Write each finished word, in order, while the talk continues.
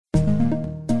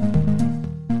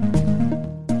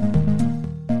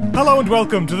Hello and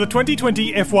welcome to the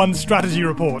 2020 F1 Strategy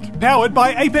Report, powered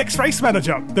by Apex Race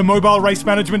Manager, the mobile race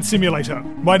management simulator.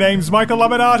 My name's Michael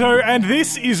Laminato, and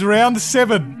this is Round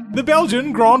 7, the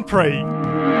Belgian Grand Prix.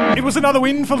 It was another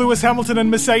win for Lewis Hamilton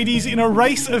and Mercedes in a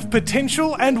race of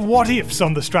potential and what-ifs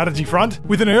on the strategy front,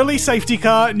 with an early safety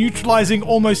car neutralising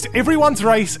almost everyone's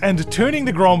race and turning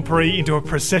the Grand Prix into a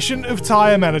procession of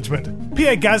tyre management.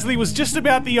 Pierre Gasly was just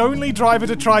about the only driver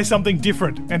to try something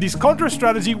different, and his contra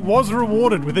strategy was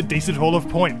rewarded with a decent haul of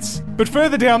points. But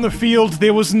further down the field,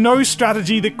 there was no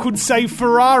strategy that could save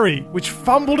Ferrari, which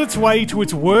fumbled its way to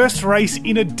its worst race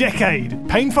in a decade,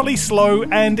 painfully slow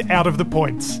and out of the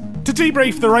points. To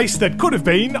debrief the race that could have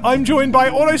been, I'm joined by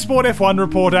Autosport F1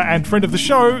 reporter and friend of the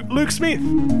show, Luke Smith.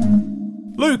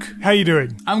 Luke, how are you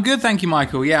doing? I'm good, thank you,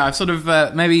 Michael. Yeah, I've sort of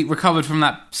maybe recovered from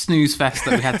that snooze fest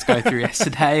that we had to go through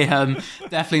yesterday.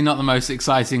 Definitely not the most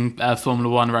exciting Formula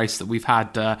One race that we've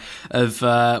had in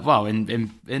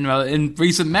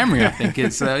recent memory. I think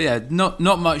it's not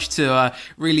much to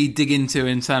really dig into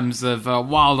in terms of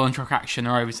wild on-track action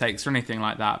or overtakes or anything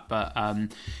like that. But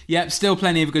still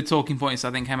plenty of good talking points I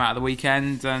think came out of the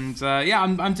weekend. And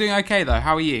I'm doing okay though.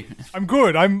 How are you? I'm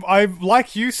good. I'm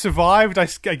like you, survived. I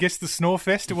guess the snore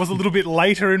fest. It was a little bit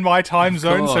later in my time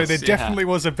zone, so there definitely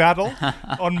was a battle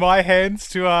on my hands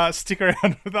to stick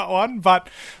around with that one. But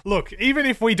look, even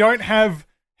if we don't have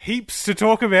heaps to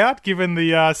talk about, given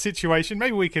the situation,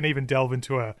 maybe we can even delve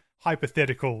into a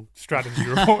hypothetical strategy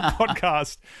report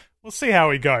podcast. We'll see how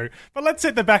we go. But let's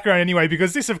set the background anyway,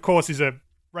 because this, of course, is a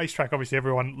racetrack obviously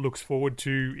everyone looks forward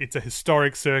to. It's a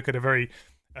historic circuit, a very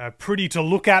pretty to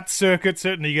look at circuit.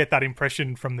 Certainly you get that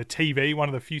impression from the TV. One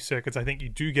of the few circuits I think you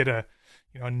do get a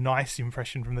nice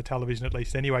impression from the television, at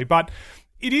least anyway. But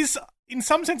it is, in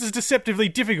some senses, deceptively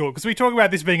difficult, because we talk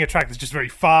about this being a track that's just very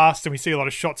fast, and we see a lot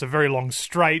of shots of very long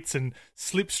straights and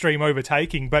slipstream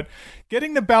overtaking, but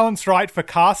getting the balance right for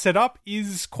car setup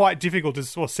is quite difficult,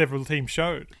 as several teams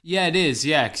showed. Yeah, it is,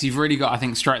 because you've really got, I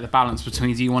think, straight the balance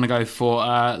between, do you want to go for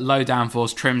low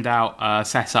downforce, trimmed out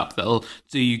setup that'll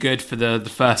do you good for the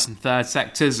first and third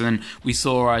sectors, and we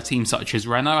saw a team such as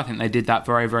Renault, I think they did that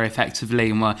very, very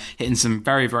effectively, and were hitting some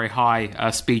very, very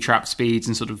high speed trap speeds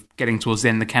and sort of getting towards the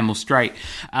end of the Kemmel Straight.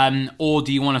 Or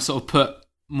do you want to sort of put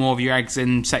more of your eggs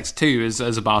in Sector 2 as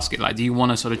a basket? Like, do you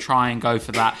want to sort of try and go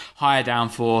for that higher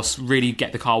downforce, really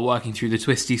get the car working through the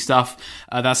twisty stuff?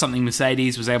 That's something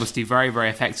Mercedes was able to do very, very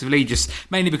effectively, just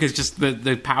mainly because just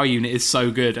the power unit is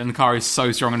so good and the car is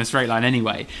so strong in a straight line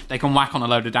anyway. They can whack on a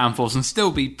load of downforce and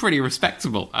still be pretty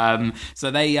respectable.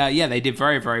 So they did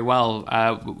very, very well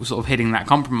sort of hitting that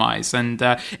compromise. And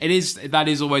that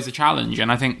is always a challenge.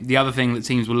 And I think the other thing that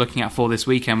teams were looking at for this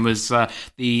weekend was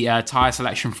the tyre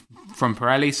selection from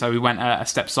Pirelli, so we went a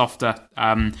step softer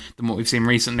than what we've seen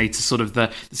recently to sort of the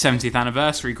 70th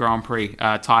anniversary Grand Prix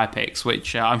tyre picks,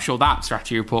 which I'm sure that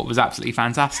strategy report was absolutely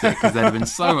fantastic, because there'd have been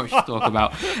so much to talk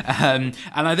about. And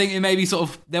I think it maybe sort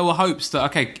of, there were hopes that,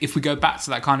 okay, if we go back to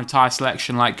that kind of tyre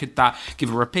selection, like, could that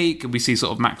give a repeat? Could we see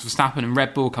sort of Max Verstappen and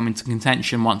Red Bull come into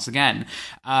contention once again?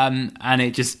 And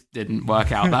it just didn't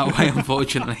work out that way,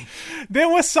 unfortunately. There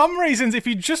were some reasons, if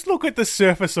you just look at the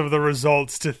surface of the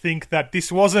results, to think that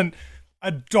this wasn't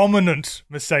a dominant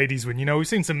Mercedes win. We've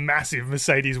seen some massive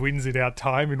Mercedes wins in our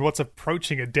time in what's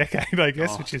approaching a decade, I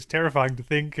guess, which is terrifying to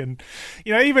think. And,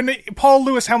 even Pole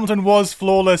Lewis Hamilton was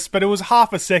flawless, but it was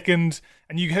half a second.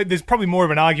 And there's probably more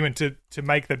of an argument to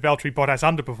make that Valtteri Bottas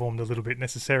underperformed a little bit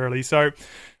necessarily. So,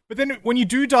 but then when you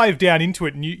do dive down into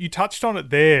it, and you touched on it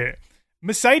there,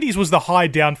 Mercedes was the high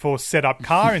downforce setup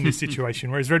car in this situation,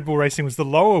 whereas Red Bull Racing was the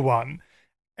lower one.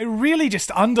 It really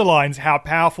just underlines how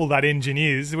powerful that engine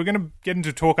is. We're going to get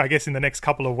into talk, I guess, in the next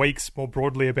couple of weeks more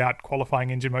broadly about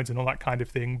qualifying engine modes and all that kind of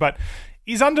thing. But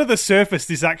is under the surface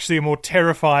this actually a more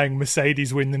terrifying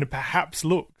Mercedes win than it perhaps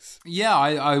looks? Yeah,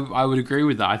 I would agree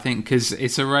with that. I think because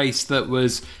it's a race that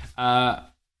was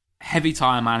heavy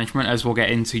tyre management, as we'll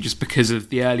get into, just because of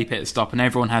the early pit stop, and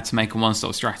everyone had to make a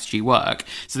one-stop strategy work.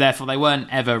 So therefore, they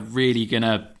weren't ever really going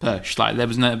to push. Like, there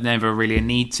was never really a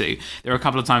need to. There were a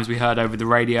couple of times we heard over the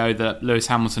radio that Lewis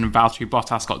Hamilton and Valtteri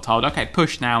Bottas got told, okay,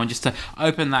 push now, and just to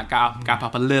open that gap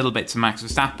up a little bit to Max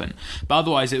Verstappen. But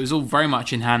otherwise, it was all very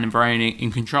much in hand and very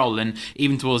in control. And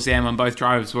even towards the end, when both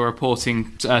drivers were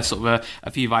reporting sort of a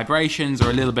few vibrations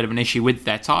or a little bit of an issue with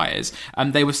their tyres,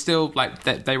 they were still, like,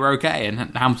 they were okay.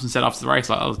 And Hamilton said after the race,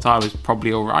 like, the tyre was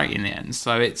probably all right in the end.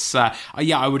 So it's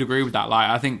I would agree with that. Like,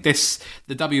 I think the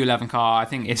W11 car, I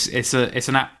think it's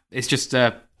just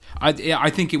a I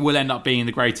think it will end up being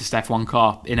the greatest F1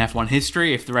 car in F1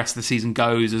 history if the rest of the season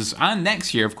goes as, and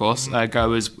next year, of course,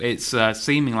 go as it's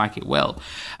seeming like it will.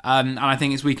 And I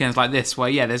think it's weekends like this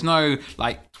where, there's no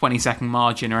 20-second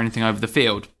margin or anything over the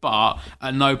field, but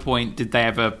at no point did they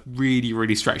ever really,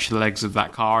 really stretch the legs of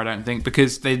that car, I don't think,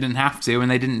 because they didn't have to and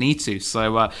they didn't need to.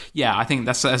 So, I think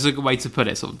that's a good way to put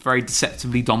it, sort of very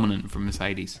deceptively dominant from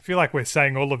Mercedes. I feel like we're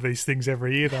saying all of these things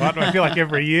every year, though. I feel like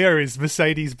every year is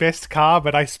Mercedes' best car,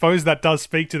 but I suppose that does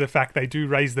speak to the fact they do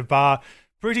raise the bar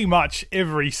pretty much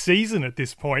every season at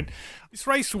this point. This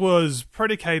race was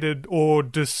predicated or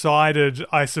decided,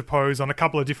 I suppose, on a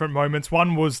couple of different moments.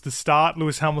 One was the start,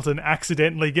 Lewis Hamilton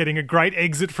accidentally getting a great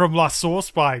exit from La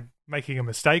Source by making a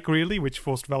mistake, really, which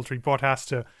forced Valtteri Bottas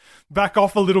to back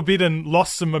off a little bit and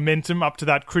lost some momentum up to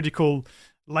that critical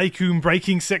Lacoum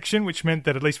braking section, which meant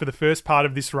that at least for the first part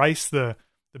of this race, the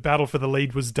battle for the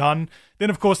lead was done. Then,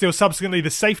 of course, there was subsequently the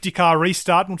safety car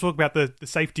restart. We'll talk about the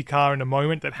safety car in a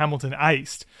moment that Hamilton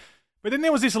aced. But then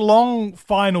there was this long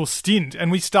final stint, and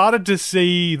we started to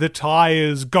see the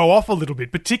tyres go off a little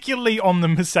bit, particularly on the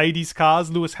Mercedes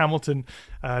cars. Lewis Hamilton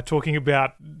talking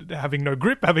about having no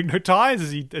grip, having no tyres,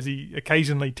 as he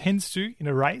occasionally tends to in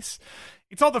a race.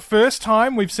 It's not the first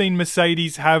time we've seen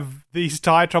Mercedes have these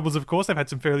tyre troubles, of course. They've had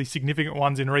some fairly significant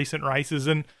ones in recent races,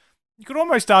 and you could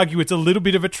almost argue it's a little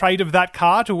bit of a trait of that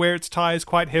car to wear its tyres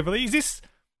quite heavily. Is this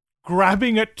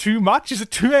grabbing it too much? Is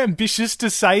it too ambitious to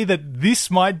say that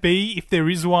this might be, if there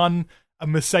is one, a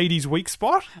Mercedes weak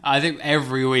spot? I think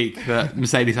every week that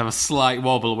Mercedes have a slight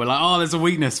wobble, we're like, oh, there's a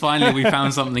weakness. Finally, we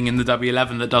found something in the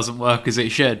W11 that doesn't work as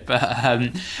it should.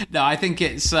 But no, I think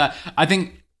it's...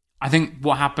 I think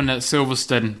what happened at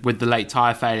Silverstone with the late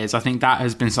tyre failures, I think that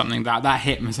has been something that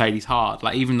hit Mercedes hard.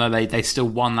 Even though they still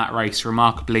won that race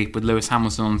remarkably with Lewis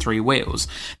Hamilton on three wheels,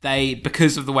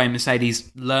 because of the way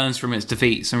Mercedes learns from its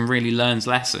defeats and really learns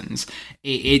lessons,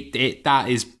 that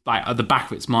is at the back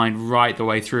of its mind right the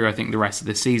way through, I think, the rest of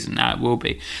the season. Now it will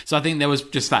be. So I think there was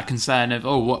just that concern of,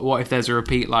 what if there's a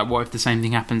repeat? What if the same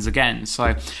thing happens again? So,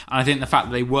 and I think the fact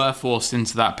that they were forced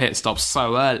into that pit stop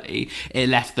so early, it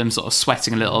left them sort of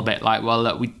sweating a little bit.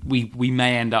 Look, we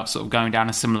may end up sort of going down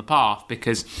a similar path,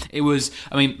 because it was,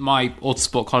 my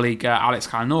Autosport colleague Alex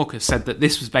Kalinauckas said that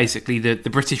this was basically the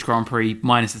British Grand Prix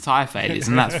minus the tyre failures,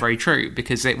 and that's very true,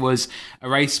 because it was a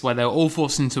race where they were all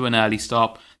forced into an early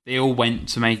stop. They all went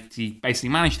to basically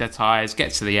manage their tyres,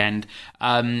 get to the end,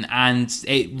 and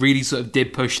it really sort of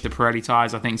did push the Pirelli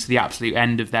tyres, I think, to the absolute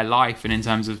end of their life, and in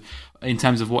terms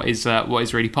of what is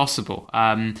really possible.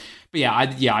 But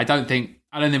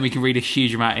I don't think we can read a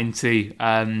huge amount into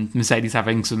Mercedes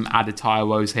having some added tyre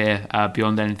woes here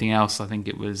beyond anything else. I think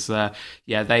it was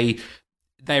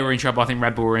they were in trouble. I think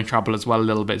Red Bull were in trouble as well a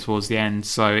little bit towards the end.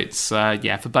 So it's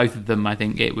for both of them, I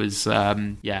think it was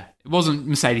it wasn't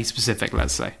Mercedes specific,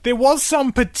 let's say. There was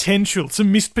some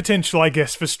missed potential, I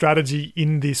guess, for strategy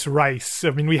in this race.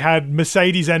 We had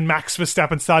Mercedes and Max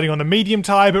Verstappen starting on the medium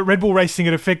tyre, but Red Bull Racing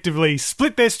had effectively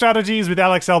split their strategies, with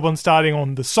Alex Albon starting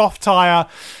on the soft tyre.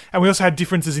 And we also had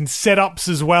differences in setups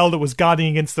as well that was guarding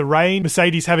against the rain.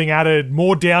 Mercedes having added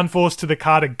more downforce to the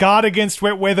car to guard against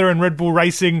wet weather, and Red Bull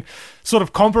Racing sort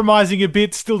of compromising a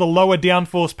bit, still the lower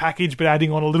downforce package, but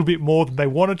adding on a little bit more than they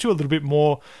wanted to, a little bit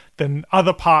more than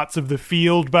other parts of the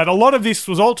field. But a lot of this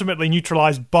was ultimately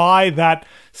neutralised by that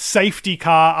safety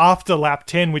car after lap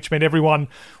 10, which meant everyone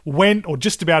went, or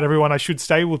just about everyone, I should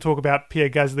say, we'll talk about Pierre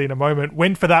Gasly in a moment,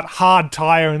 went for that hard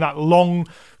tyre and that long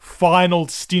final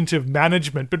stint of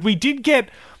management. But we did get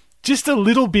just a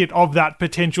little bit of that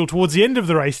potential towards the end of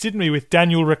the race, didn't we, with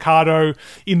Daniel Ricciardo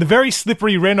in the very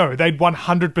slippery Renault. They'd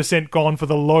 100% gone for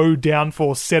the low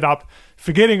downforce setup,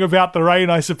 forgetting about the rain,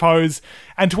 I suppose.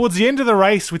 And towards the end of the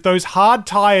race, with those hard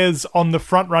tyres on the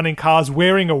front-running cars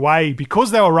wearing away because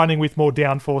they were running with more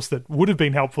downforce that would have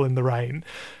been helpful in the rain,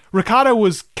 Ricciardo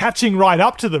was catching right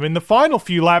up to them. In the final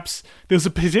few laps, there was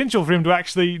a potential for him to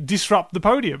actually disrupt the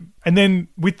podium. And then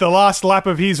with the last lap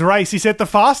of his race, he set the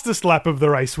fastest lap of the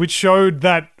race, which showed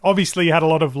that obviously he had a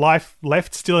lot of life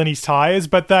left still in his tyres,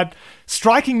 but that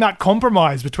striking that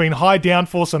compromise between high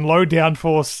downforce and low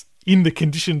downforce in the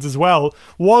conditions as well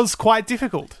was quite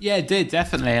difficult. Yeah, it did,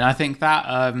 definitely. And I think that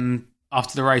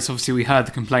after the race, obviously we heard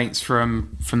the complaints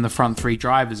from the front three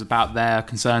drivers about their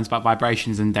concerns about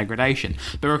vibrations and degradation.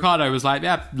 But Ricciardo was like,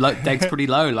 deg's pretty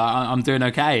low, I'm doing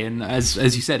okay. And as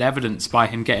you said, evidenced by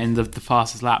him getting the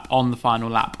fastest lap on the final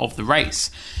lap of the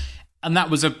race. And it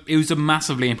was a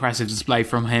massively impressive display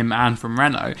from him and from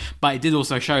Renault. But it did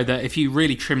also show that if you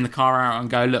really trim the car out and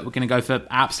go, look, we're going to go for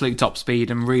absolute top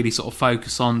speed and really sort of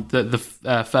focus on the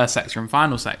first sector and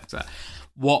final sector,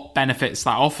 what benefits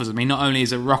that offers. I mean, not only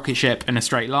is it a rocket ship in a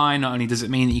straight line, not only does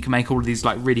it mean that you can make all of these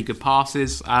like really good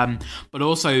passes, but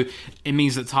also it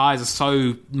means that tyres are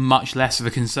so much less of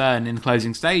a concern in the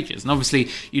closing stages. And obviously,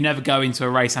 you never go into a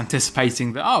race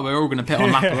anticipating that, we're all going to pit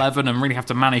on lap 11 and really have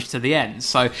to manage to the end.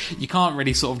 So you can't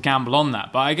really sort of gamble on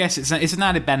that. But I guess it's an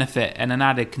added benefit and an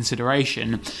added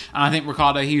consideration. And I think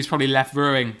Ricciardo, he was probably left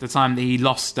rueing the time that he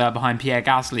lost behind Pierre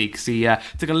Gasly, because he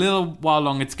took a little while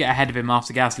longer to get ahead of him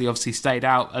after Gasly obviously stayed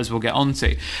out, as we'll get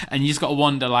onto. And you just got to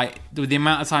wonder, like, with the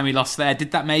amount of time he lost there,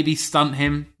 did that maybe stunt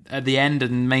him at the end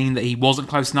and mean that he wasn't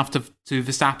close enough to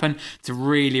Verstappen to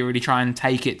really, really try and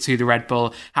take it to the Red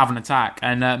Bull, have an attack,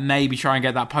 and maybe try and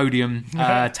get that podium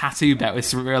tattoo bet with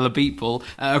Cyril Abiteboul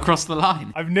across the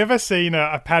line? I've never seen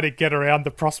a paddock get around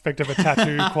the prospect of a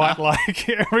tattoo quite like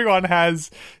everyone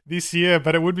has this year,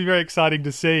 but it would be very exciting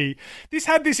to see. This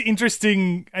had this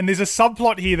interesting, and there's a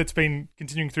subplot here that's been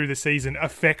continuing through the season,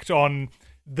 effect on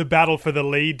the battle for the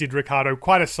lead, did Ricciardo,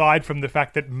 quite aside from the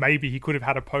fact that maybe he could have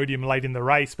had a podium late in the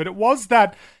race. But it was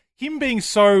that him being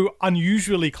so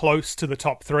unusually close to the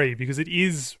top three, because it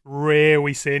is rare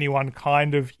we see anyone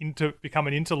kind of become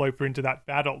an interloper into that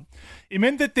battle. It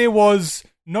meant that there was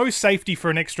no safety for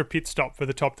an extra pit stop for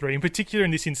the top three, in particular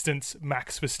in this instance,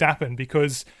 Max Verstappen,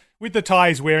 because with the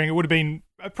tyres wearing, it would have been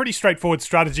a pretty straightforward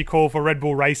strategy call for Red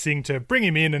Bull Racing to bring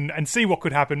him in and see what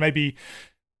could happen. Maybe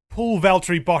pull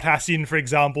Valtteri Bottas in, for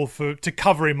example, to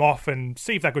cover him off and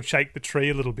see if that could shake the tree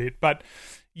a little bit. But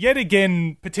yet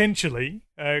again, potentially,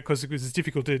 because it was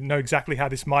difficult to know exactly how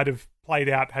this might have played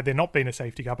out had there not been a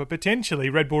safety car, but potentially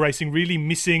Red Bull Racing really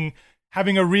missing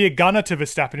having a rear gunner to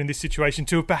Verstappen in this situation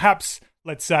to perhaps,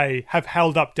 let's say, have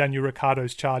held up Daniel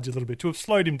Ricciardo's charge a little bit, to have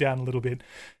slowed him down a little bit.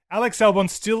 Alex Albon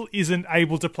still isn't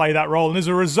able to play that role. And as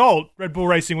a result, Red Bull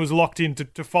Racing was locked in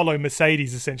to follow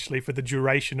Mercedes, essentially, for the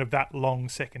duration of that long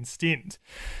second stint.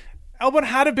 Albon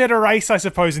had a better race, I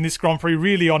suppose, in this Grand Prix,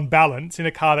 really on balance, in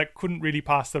a car that couldn't really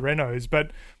pass the Renaults.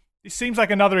 But this seems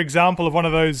like another example of one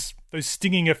of those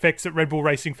stinging effects that Red Bull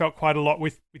Racing felt quite a lot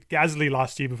with Gasly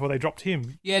last year before they dropped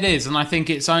him. Yeah, it is. And I think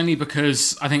it's only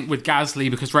because, I think with Gasly,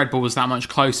 because Red Bull was that much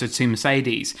closer to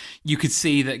Mercedes, you could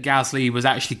see that Gasly was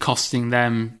actually costing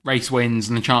them race wins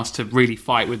and the chance to really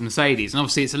fight with Mercedes. And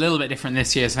obviously it's a little bit different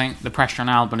this year. So I think the pressure on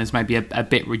Albon is maybe a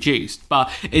bit reduced. But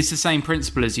it's the same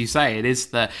principle as you say. It is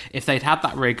that if they'd had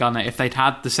that rear gunner, if they'd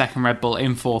had the second Red Bull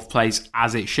in fourth place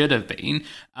as it should have been,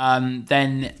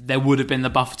 then there would have been the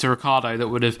buffer to Ricciardo that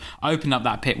would have opened up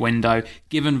that pit window,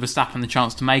 given Verstappen the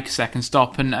chance to make a second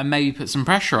stop and maybe put some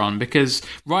pressure on, because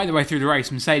right the way through the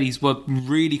race, Mercedes were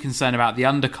really concerned about the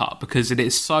undercut because it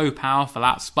is so powerful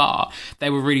at Spa.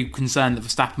 They were really concerned that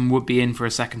Verstappen would be in for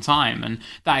a second time, and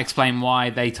that explained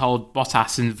why they told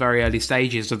Bottas in the very early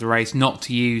stages of the race not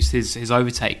to use his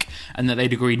overtake, and that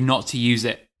they'd agreed not to use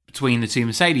it between the two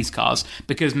Mercedes cars,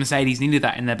 because Mercedes needed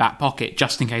that in their back pocket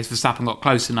just in case Verstappen got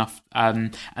close enough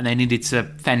and they needed to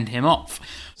fend him off.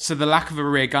 So the lack of a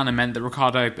rear gunner meant that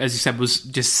Ricciardo, as you said, was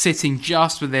just sitting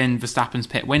just within Verstappen's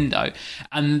pit window.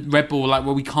 And Red Bull were like,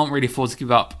 well, we can't really afford to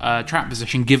give up track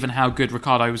position given how good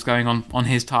Ricciardo was going on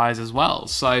his tyres as well.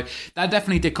 So that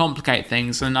definitely did complicate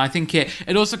things. And I think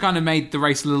it also kind of made the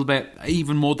race a little bit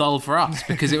even more dull for us,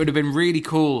 because it would have been really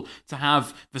cool to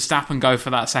have Verstappen go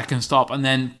for that second stop, and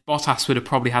then Bottas would have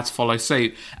probably had to follow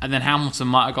suit. And then Hamilton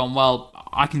might have gone, well,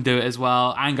 I can do it as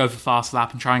well and go for fast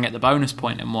lap and try and get the bonus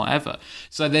point and whatever.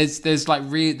 So there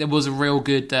was a real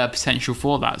good potential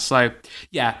for that. So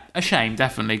yeah, a shame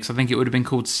definitely, because I think it would have been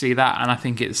cool to see that, and I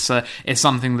think it's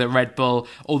something that Red Bull,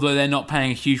 although they're not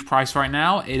paying a huge price right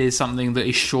now, it is something that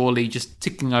is surely just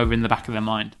ticking over in the back of their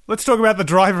mind. Let's talk about the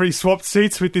driver he swapped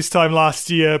seats with this time last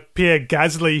year, Pierre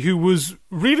Gasly, who was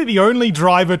really the only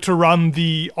driver to run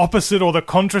the opposite or the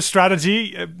contra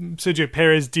strategy. Sergio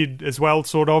Perez did as well,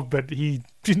 sort of, but he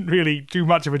didn't really do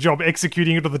much of a job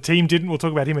executing it, or the team didn't. We'll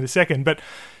talk about him in a second. But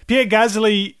Pierre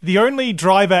Gasly, the only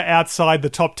driver outside the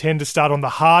top 10 to start on the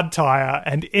hard tyre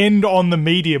and end on the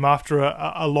medium after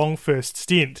a long first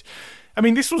stint. I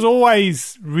mean, this was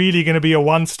always really going to be a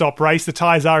one-stop race. The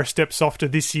tyres are a step softer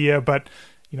this year, but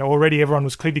already everyone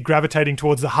was clearly gravitating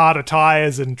towards the harder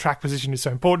tyres, and track position is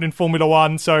so important in Formula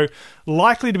One, so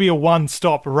likely to be a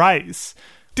one-stop race.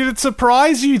 Did it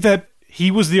surprise you that he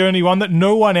was the only one, that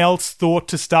no one else thought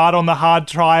to start on the hard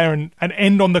tyre and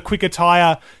end on the quicker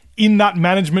tyre in that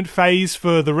management phase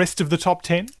for the rest of the top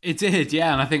 10? It did,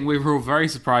 yeah, and I think we were all very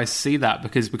surprised to see that,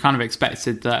 because we kind of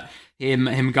expected that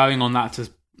him going on that to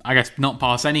I guess, not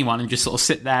pass anyone and just sort of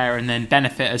sit there and then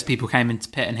benefit as people came into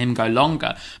pit and him go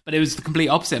longer. But it was the complete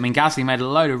opposite. I mean, Gasly made a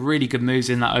load of really good moves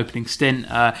in that opening stint,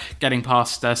 getting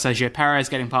past Sergio Perez,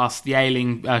 getting past the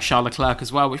ailing Charles Leclerc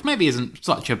as well, which maybe isn't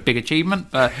such a big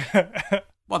achievement, but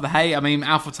what the hey? I mean,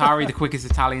 AlphaTauri, the quickest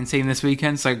Italian team this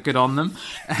weekend, so good on them.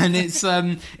 And I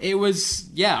thought it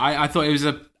was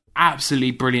a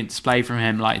absolutely brilliant display from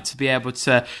him, like to be able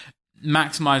to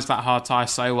maximise that hard tyre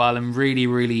so well and really,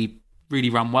 really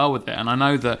run well with it. And I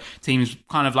know that teams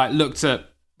kind of like looked at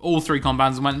all three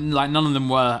compounds and went like none of them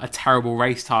were a terrible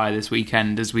race tyre this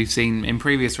weekend, as we've seen in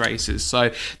previous races.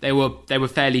 So they were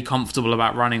fairly comfortable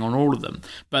about running on all of them.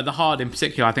 But the hard in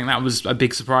particular, I think that was a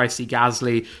big surprise to see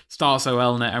Gasly start so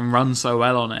well on it and run so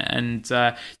well on it. And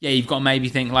you've got to maybe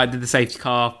think, like, did the safety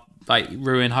car like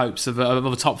ruin hopes of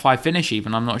a top 5 finish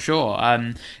even? I'm not sure.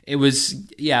 It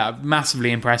was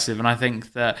massively impressive, and I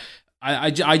think that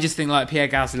I just think, like, Pierre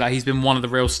Gasly, like, he's been one of the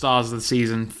real stars of the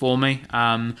season for me.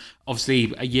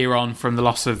 Obviously, a year on from the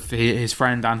loss of his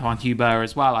friend Antoine Hubert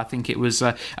as well, I think it was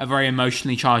a very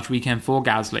emotionally charged weekend for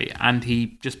Gasly, and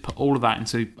he just put all of that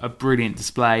into a brilliant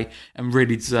display and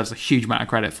really deserves a huge amount of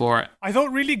credit for it. I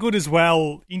thought really good as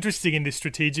well, interesting in this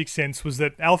strategic sense, was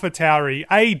that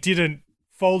AlphaTauri, didn't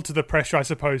fold to the pressure, I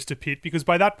suppose, to pit, because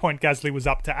by that point Gasly was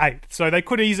up to 8th. So they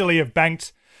could easily have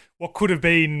banked what could have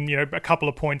been, a couple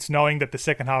of points, knowing that the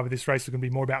second half of this race was going to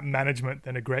be more about management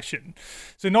than aggression.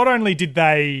 So not only did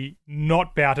they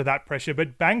not bow to that pressure,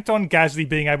 but banked on Gasly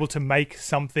being able to make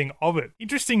something of it.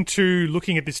 Interesting too,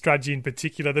 looking at this strategy in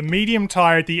particular, the medium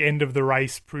tyre at the end of the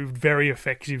race proved very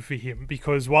effective for him,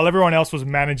 because while everyone else was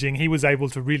managing, he was able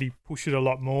to really push it a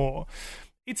lot more.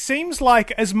 It seems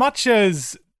like, as much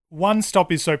as one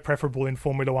stop is so preferable in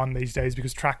Formula One these days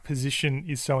because track position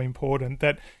is so important,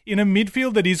 that in a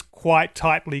midfield that is quite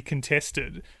tightly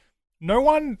contested, no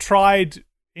one tried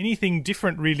anything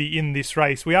different really in this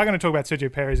race. We are going to talk about Sergio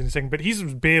Perez in a second, but his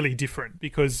was barely different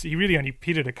because he really only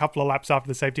pitted a couple of laps after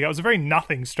the safety car. It was a very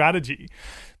nothing strategy.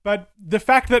 But the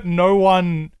fact that no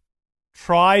one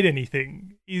tried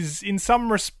anything is in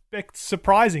some respects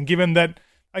surprising, given that,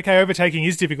 okay, overtaking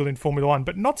is difficult in Formula One,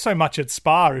 but not so much at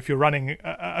Spa if you're running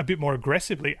a bit more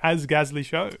aggressively, as Gasly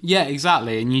showed. Yeah,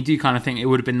 exactly. And you do kind of think it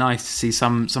would have been nice to see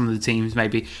some of the teams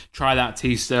maybe try that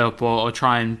two-step or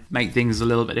try and make things a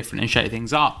little bit different and shake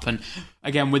things up. And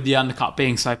again, with the undercut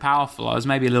being so powerful, I was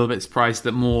maybe a little bit surprised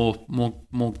that more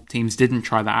teams didn't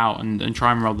try that out and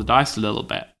try and roll the dice a little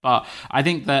bit. But I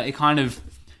think that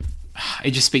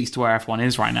it just speaks to where F1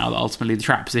 is right now, that ultimately the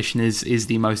track position is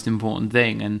the most important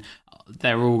thing, and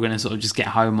they're all going to sort of just get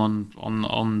home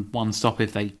on one stop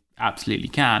if they absolutely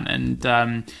can.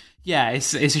 And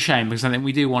it's a shame, because I think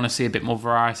we do want to see a bit more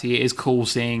variety. It is cool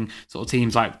seeing sort of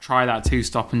teams like try that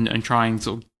two-stop and try and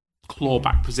sort of claw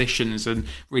back positions and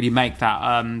really make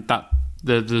that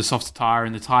the softer tyre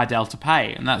and the tyre delta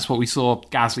pay. And that's what we saw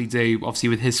Gasly do, obviously,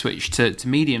 with his switch to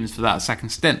mediums for that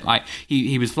second stint. Like,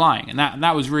 he was flying, and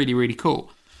that was really, really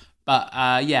cool. But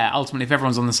ultimately, if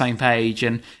everyone's on the same page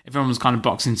and if everyone's kind of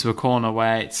boxed into a corner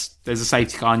where there's a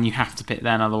safety car and you have to pit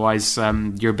then, otherwise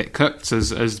you're a bit cooked,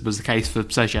 as was the case for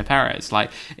Sergio Perez. Like,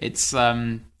 it's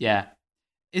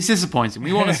disappointing.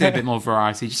 We want to see a bit more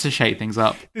variety just to shake things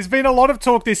up. There's been a lot of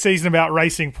talk this season about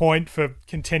Racing Point for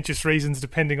contentious reasons,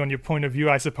 depending on your point of view,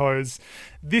 I suppose.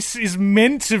 This is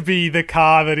meant to be the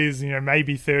car that is,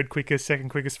 maybe third quickest, second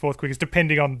quickest, fourth quickest,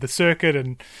 depending on the circuit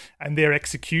and their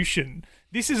execution.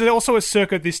 This is also a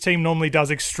circuit this team normally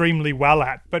does extremely well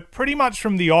at, but pretty much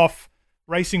from the off,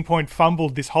 Racing Point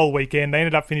fumbled this whole weekend. They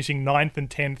ended up finishing 9th and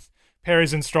 10th.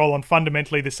 Perez and Stroll on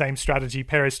fundamentally the same strategy.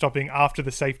 Perez stopping after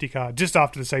the safety car, just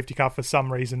after the safety car for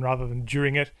some reason rather than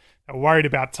during it. They were worried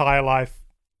about tyre life.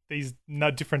 These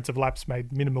difference of laps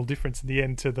made minimal difference in the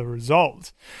end to the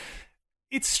result.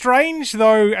 It's strange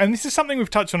though, and this is something we've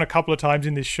touched on a couple of times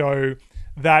in this show,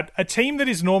 that a team that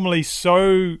is normally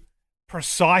so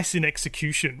precise in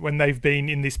execution when they've been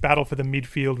in this battle for the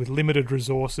midfield with limited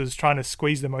resources, trying to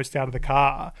squeeze the most out of the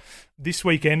car. This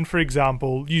weekend, for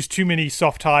example, used too many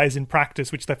soft tyres in practice,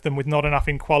 which left them with not enough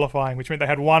in qualifying, which meant they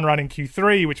had one run in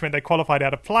Q3, which meant they qualified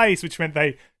out of place, which meant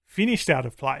they finished out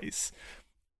of place.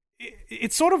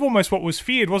 It's sort of almost what was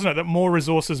feared, wasn't it? That more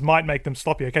resources might make them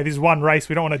sloppy. Okay, this is one race,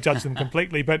 we don't want to judge them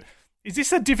completely, but is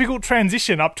this a difficult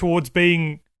transition up towards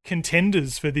being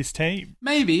contenders for this team?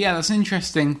 Maybe, yeah, that's an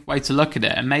interesting way to look at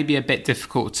it, and maybe a bit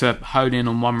difficult to hone in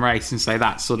on one race and say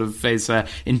that sort of is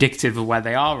indicative of where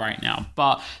they are right now.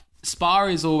 But Spa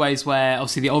is always where,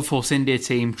 obviously, the Old Force India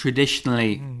team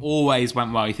traditionally always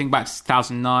went well. You think back to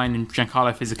 2009 and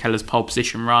Giancarlo Fisichella's pole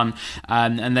position run,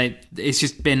 and it's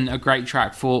just been a great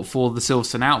track for the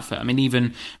Silverstone outfit. I mean,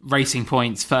 even Racing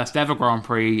Point's first ever Grand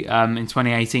Prix in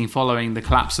 2018 following the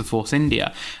collapse of Force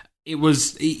India, it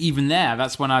was even there.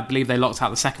 That's when I believe they locked out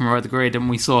the second row of the grid, and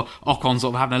we saw Ocon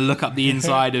sort of having a look up the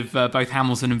inside of both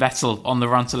Hamilton and Vettel on the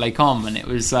run to Les Combes, and it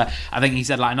was, I think he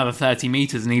said, like another 30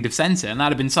 metres and he'd have sent it, and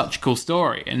that'd have been such a cool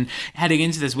story. And heading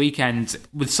into this weekend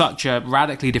with such a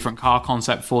radically different car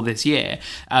concept for this year,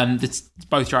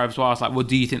 both drivers were asked, like, well,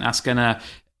 do you think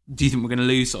we're going to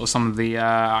lose sort of some of the,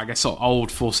 I guess, sort of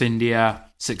old Force India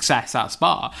success at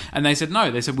Spa? And they said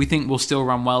no. They said, we think we'll still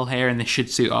run well here and this should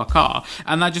suit our car.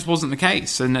 And that just wasn't the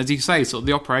case. And as you say, sort of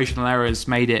the operational errors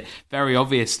made it very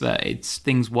obvious that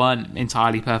things weren't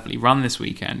entirely perfectly run this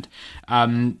weekend.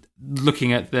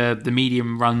 Looking at the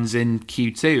medium runs in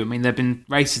Q2, I mean, there have been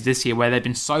races this year where they've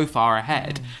been so far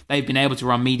ahead, they've been able to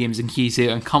run mediums in Q2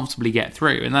 and comfortably get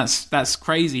through. And that's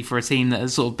crazy for a team that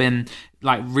has sort of been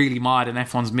like really mired in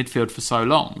F1's midfield for so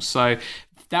long. So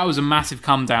that was a massive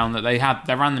come down that they had.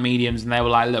 They ran the mediums and they were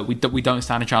like, look, we don't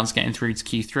stand a chance of getting through to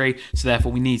Q3, so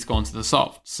therefore we need to go on to the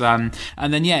softs. And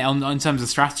then in terms of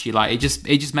strategy, like it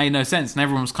just made no sense, and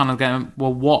everyone was kind of going,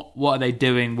 well, what are they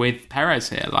doing with Perez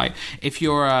here? Like, if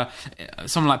you're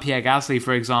someone like Pierre Gasly,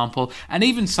 for example, and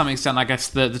even to some extent, I guess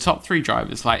the top three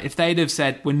drivers, like if they'd have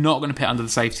said, we're not going to pit under the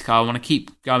safety car, I want to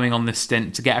keep going on this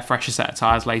stint to get a fresher set of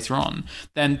tyres later on,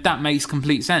 then that makes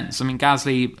complete sense. I mean,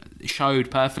 Gasly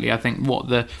showed perfectly, I think,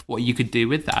 what you could do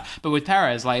with that. But with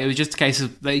Perez, like, it was just a case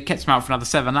of they kept him out for another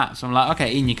 7 laps. So I'm like,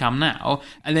 okay, in you come now.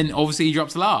 And then obviously he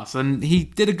drops the last, and he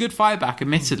did a good fight back,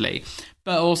 admittedly.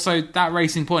 But also that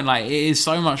Racing Point, like, it is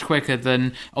so much quicker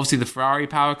than obviously the Ferrari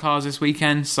power cars this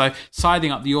weekend. So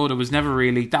siding up the order was never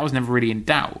really in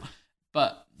doubt.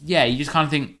 But yeah, you just kind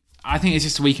of think, I think it's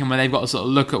just a weekend where they've got to sort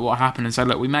of look at what happened and say,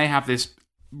 look, we may have this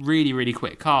really, really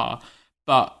quick car,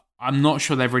 but I'm not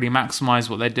sure they've really maximised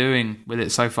what they're doing with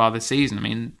it so far this season. I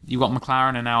mean, you've got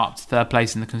McLaren are now up to 3rd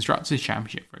place in the Constructors'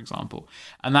 Championship, for example.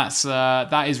 And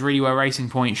that is really where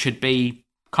Racing Point should be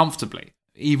comfortably,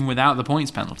 even without the points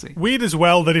penalty. Weird as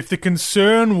well that if the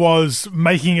concern was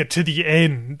making it to the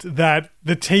end, that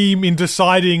the team, in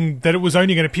deciding that it was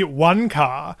only going to pit one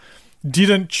car,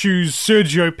 didn't choose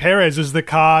Sergio Perez as the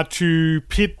car to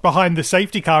pit behind the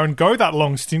safety car and go that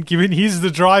long stint, given he's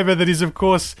the driver that is, of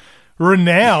course,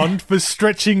 renowned for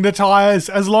stretching the tyres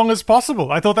as long as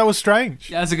possible. I thought that was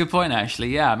strange. Yeah, that's a good point, actually.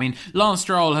 Yeah, I mean, Lance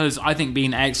Stroll has, I think,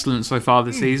 been excellent so far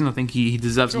this season. I think he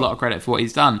deserves a lot of credit for what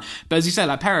he's done. But as you say,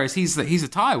 like Perez, he's a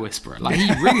tyre whisperer. Like,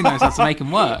 he really knows how to make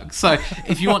him work. So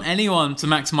if you want anyone to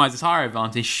maximise the tyre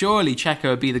advantage, surely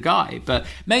Checo would be the guy. But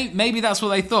maybe that's what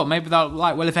they thought. Maybe they're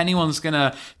like, well, if anyone's going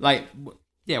to, like...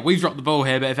 Yeah, we've dropped the ball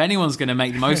here, but if anyone's going to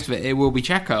make the most of it, it will be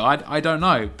Checo. I don't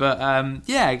know. But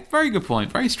yeah, very good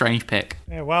point. Very strange pick.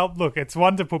 Yeah, well, look, it's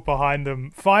one to put behind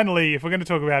them. Finally, if we're going to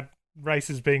talk about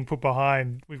races being put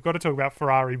behind, we've got to talk about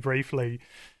Ferrari briefly.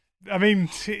 I mean,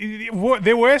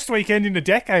 their worst weekend in a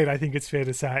decade, I think it's fair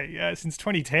to say, since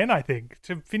 2010, I think.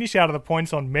 To finish out of the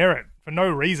points on merit for no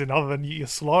reason other than you're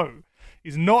slow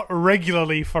is not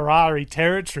regularly Ferrari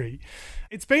territory.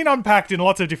 It's been unpacked in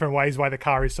lots of different ways why the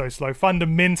car is so slow.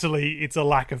 Fundamentally, it's a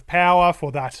lack of power for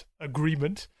that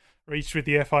agreement reached with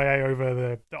the FIA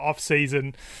over the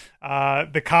off-season.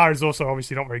 The car is also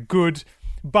obviously not very good.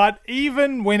 But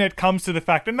even when it comes to the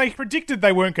fact, and they predicted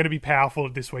they weren't going to be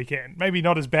powerful this weekend, maybe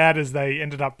not as bad as they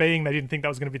ended up being, they didn't think that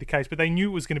was going to be the case, but they knew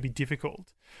it was going to be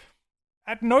difficult.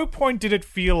 At no point did it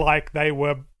feel like they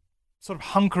were sort of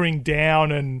hunkering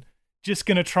down and just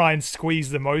going to try and squeeze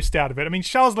the most out of it. I mean,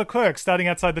 Charles Leclerc starting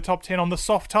outside the top 10 on the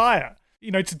soft tyre. You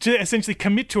know, to essentially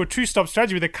commit to a two-stop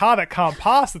strategy with a car that can't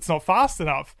pass, that's not fast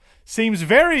enough, seems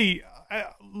very,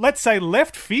 let's say,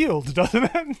 left field, doesn't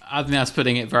it? I think that's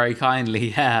putting it very kindly,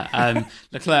 yeah.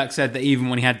 Leclerc said that even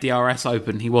when he had DRS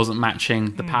open, he wasn't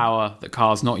matching the power that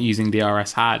cars not using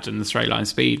DRS had and the straight line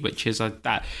speed, which is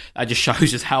that just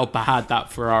shows just how bad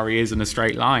that Ferrari is in a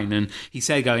straight line. And he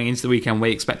said going into the weekend,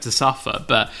 we expect to suffer,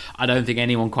 but I don't think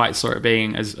anyone quite saw it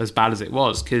being as bad as it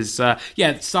was. Because,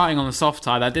 starting on the soft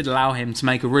tyre, that did allow him to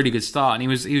make a really good start. And he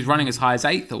was running as high as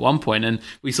 8th at one point, and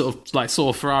we sort of like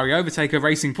saw Ferrari overtake a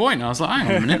Racing Point. And I was like, hang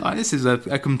on a minute, like, this is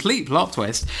a complete plot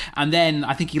twist. And then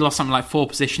I think he lost something like 4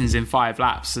 positions in 5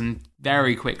 laps and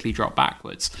very quickly dropped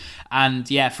backwards. And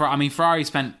yeah, Ferrari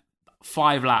spent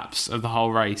 5 laps of the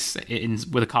whole race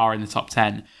with a car in the top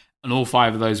 10, and all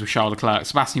 5 of those were Charles Leclerc.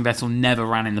 Sebastian Vettel never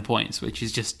ran in the points, which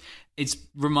is just, it's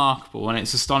remarkable, and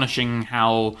it's astonishing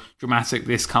how dramatic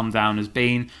this come down has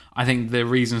been. I think the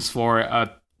reasons for it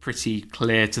are pretty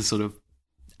clear to sort of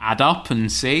add up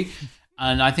and see.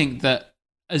 And I think that,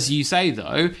 as you say,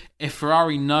 though, if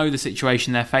Ferrari know the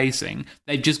situation they're facing,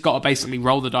 they've just got to basically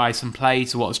roll the dice and play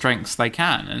to what strengths they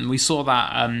can. And we saw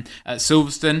that at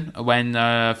Silverstone when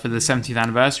for the 70th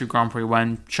anniversary Grand Prix,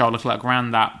 when Charles Leclerc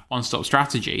ran that one-stop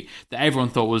strategy that everyone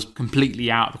thought was completely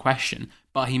out of the question.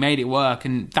 But he made it work,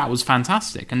 and that was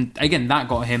fantastic. And again, that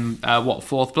got him,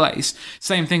 fourth place.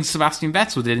 Same thing Sebastian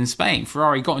Vettel did in Spain.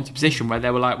 Ferrari got into a position where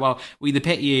they were like, well, we either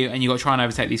pit you and you've got to try and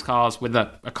overtake these cars with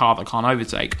a car that can't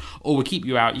overtake, or we'll keep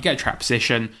you out, you get a track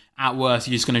position. At worst,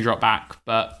 you're just going to drop back,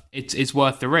 but it's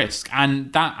worth the risk.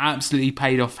 And that absolutely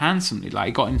paid off handsomely. Like,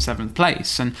 it got him 7th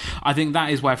place. And I think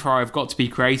that is where Ferrari have got to be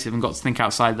creative and got to think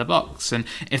outside the box. And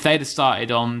if they'd have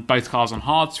started on both cars on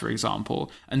hards, for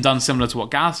example, and done similar to what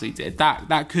Gasly did,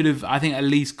 that could have, I think, at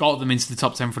least got them into the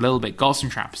top 10 for a little bit, got some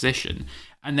track position.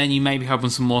 And then you maybe hope on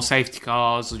some more safety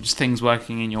cars or just things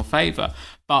working in your favour.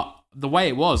 But the way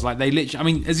it was, like, they literally, I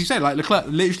mean, as you say, like, Leclerc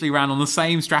literally ran on the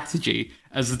same strategy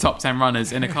as the top 10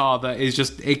 runners in a car that is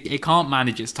just, it can't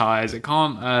manage its tyres, it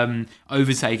can't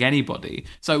overtake anybody.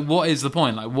 So what is the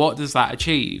point? Like, what does that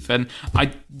achieve? And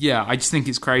I just think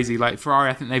it's crazy. Like, Ferrari,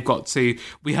 I think they've got to,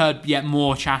 we heard yet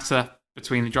more chatter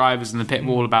between the drivers and the pit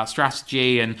wall about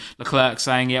strategy, and Leclerc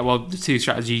saying, yeah, well, the two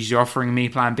strategies you're offering me,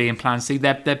 plan B and plan C,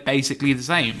 they're basically the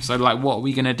same. So, like, what are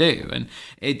we going to do? And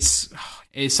it's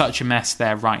such a mess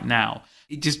there right now.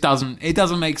 It just doesn't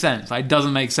make sense. Like, it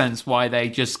doesn't make sense why they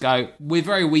just go, we're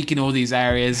very weak in all these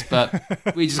areas, but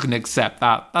we're just going to accept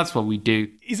that. That's what we do.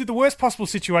 Is it the worst possible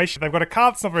situation? They've got a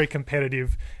car that's not very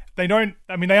competitive. They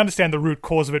understand the root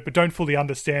cause of it, but don't fully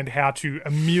understand how to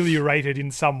ameliorate it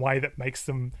in some way that makes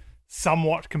them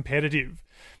somewhat competitive,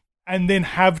 and then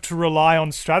have to rely on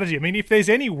strategy. I mean, if there's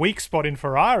any weak spot in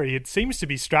Ferrari, it seems to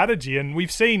be strategy. And we've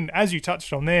seen, as you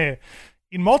touched on there,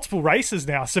 in multiple races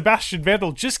now, Sebastian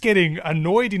Vettel just getting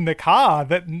annoyed in the car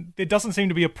that there doesn't seem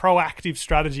to be a proactive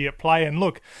strategy at play. And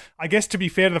look, I guess to be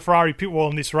fair to the Ferrari pit wall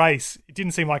in this race, it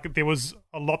didn't seem like there was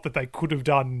a lot that they could have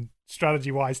done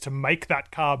strategy-wise to make that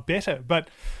car better. But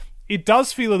it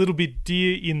does feel a little bit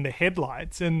deer in the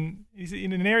headlights, and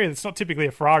in an area that's not typically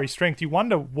a Ferrari strength. You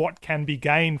wonder what can be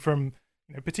gained from,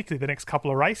 particularly the next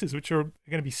couple of races, which are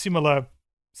going to be similar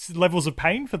levels of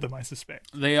pain for them, I suspect.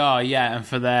 They are, yeah, and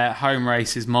for their home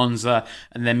races, Monza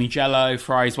and then Mugello,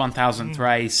 Ferrari's 1000th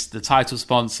race, the title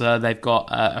sponsor. They've got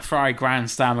a Ferrari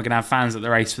grandstand. We're going to have fans at the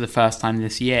race for the first time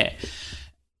this year.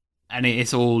 And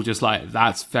it's all just like,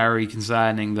 that's very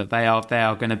concerning that they are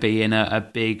going to be in a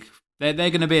big... They're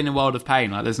going to be in a world of pain.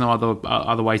 Like, there's no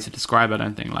other way to describe it, I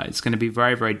don't think. Like, it's going to be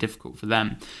very, very difficult for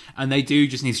them. And they do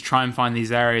just need to try and find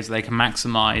these areas they can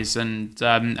maximise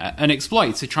and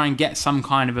exploit to try and get some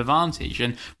kind of advantage.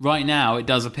 And right now, it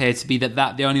does appear to be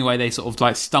that the only way they sort of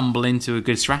like stumble into a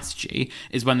good strategy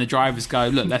is when the drivers go,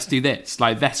 look, let's do this.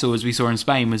 Like Vettel, as we saw in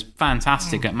Spain, was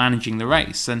fantastic at managing the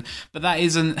race. But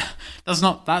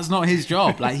that's not his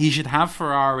job. Like, he should have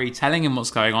Ferrari telling him what's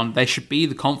going on. There should be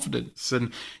the confidence.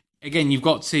 And again, you've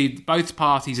got to, both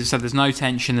parties have said there's no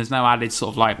tension, there's no added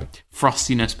sort of like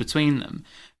frostiness between them.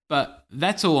 But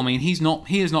Vettel, I mean, he has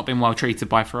not been well treated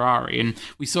by Ferrari. And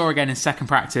we saw again in second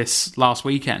practice last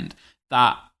weekend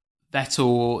that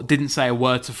Vettel didn't say a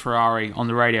word to Ferrari on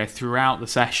the radio throughout the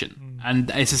session.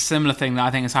 And it's a similar thing that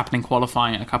I think has happened in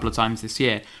qualifying a couple of times this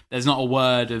year. There's not a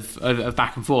word of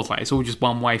back and forth. Like, it's all just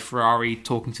one way, Ferrari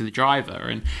talking to the driver.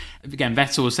 And again,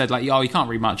 Vettel has said, like, you can't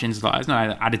read much into that. There's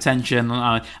no added tension.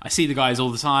 I see the guys all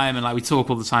the time, and like we talk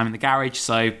all the time in the garage.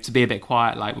 So to be a bit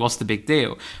quiet, like, what's the big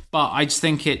deal? But I just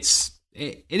think it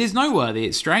is noteworthy.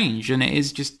 It's strange, and it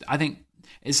is just, I think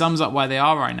it sums up where they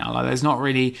are right now. Like, there's not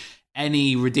really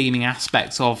any redeeming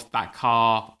aspects of that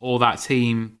car or that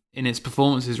team in its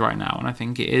performances right now. And I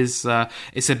think it's a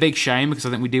big shame, because I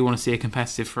think we do want to see a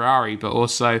competitive Ferrari, but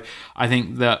also I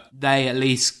think that they at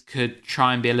least could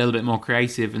try and be a little bit more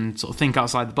creative and sort of think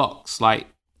outside the box. Like,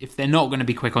 if they're not going to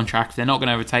be quick on track, if they're not going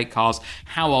to overtake cars,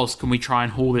 how else can we try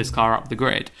and haul this car up the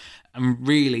grid? And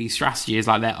really, strategy is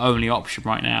like their only option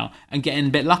right now, and getting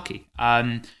a bit lucky.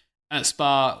 At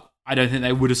Spa, I don't think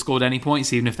they would have scored any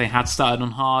points even if they had started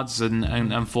on hards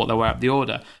and fought their way up the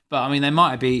order. But I mean, they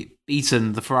might have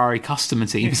beaten the Ferrari customer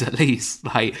teams at least.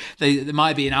 Like, there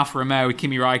might be an Alfa Romeo with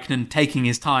Kimi Räikkönen taking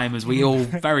his time, as we all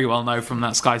very well know from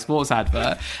that Sky Sports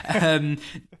advert.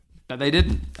 But they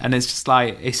didn't, and it's just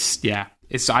like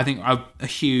it's I think a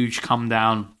huge come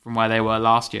down from where they were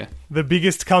last year. The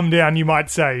biggest come down, you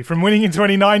might say, from winning in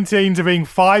 2019 to being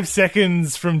 5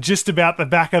 seconds from just about the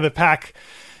back of the pack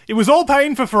It was all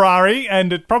pain for Ferrari,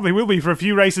 and it probably will be for a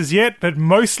few races yet, but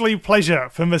mostly pleasure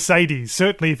for Mercedes,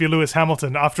 certainly if you're Lewis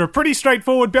Hamilton, after a pretty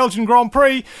straightforward Belgian Grand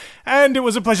Prix, and it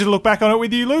was a pleasure to look back on it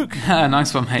with you, Luke.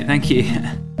 Nice one, mate. Thank you.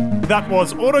 That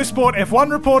was Autosport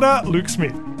F1 reporter Luke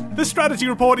Smith. The Strategy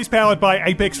Report is powered by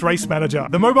Apex Race Manager,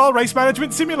 the mobile race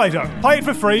management simulator. Play it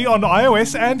for free on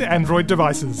iOS and Android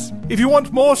devices. If you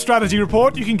want more Strategy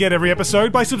Report, you can get every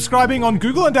episode by subscribing on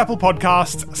Google and Apple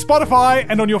Podcasts, Spotify,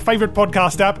 and on your favourite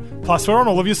podcast app, plus we're on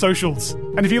all of your socials.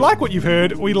 And if you like what you've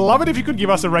heard, we'd love it if you could give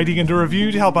us a rating and a review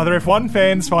to help other F1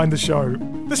 fans find the show.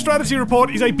 The Strategy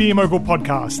Report is a Beer Mogul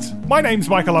podcast. My name's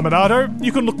Michael Aminato.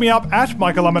 You can look me up at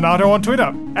Michael Aminato on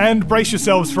Twitter. And brace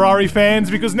yourselves, Ferrari fans,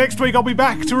 because next week I'll be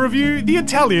back to review the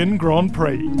Italian Grand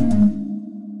Prix.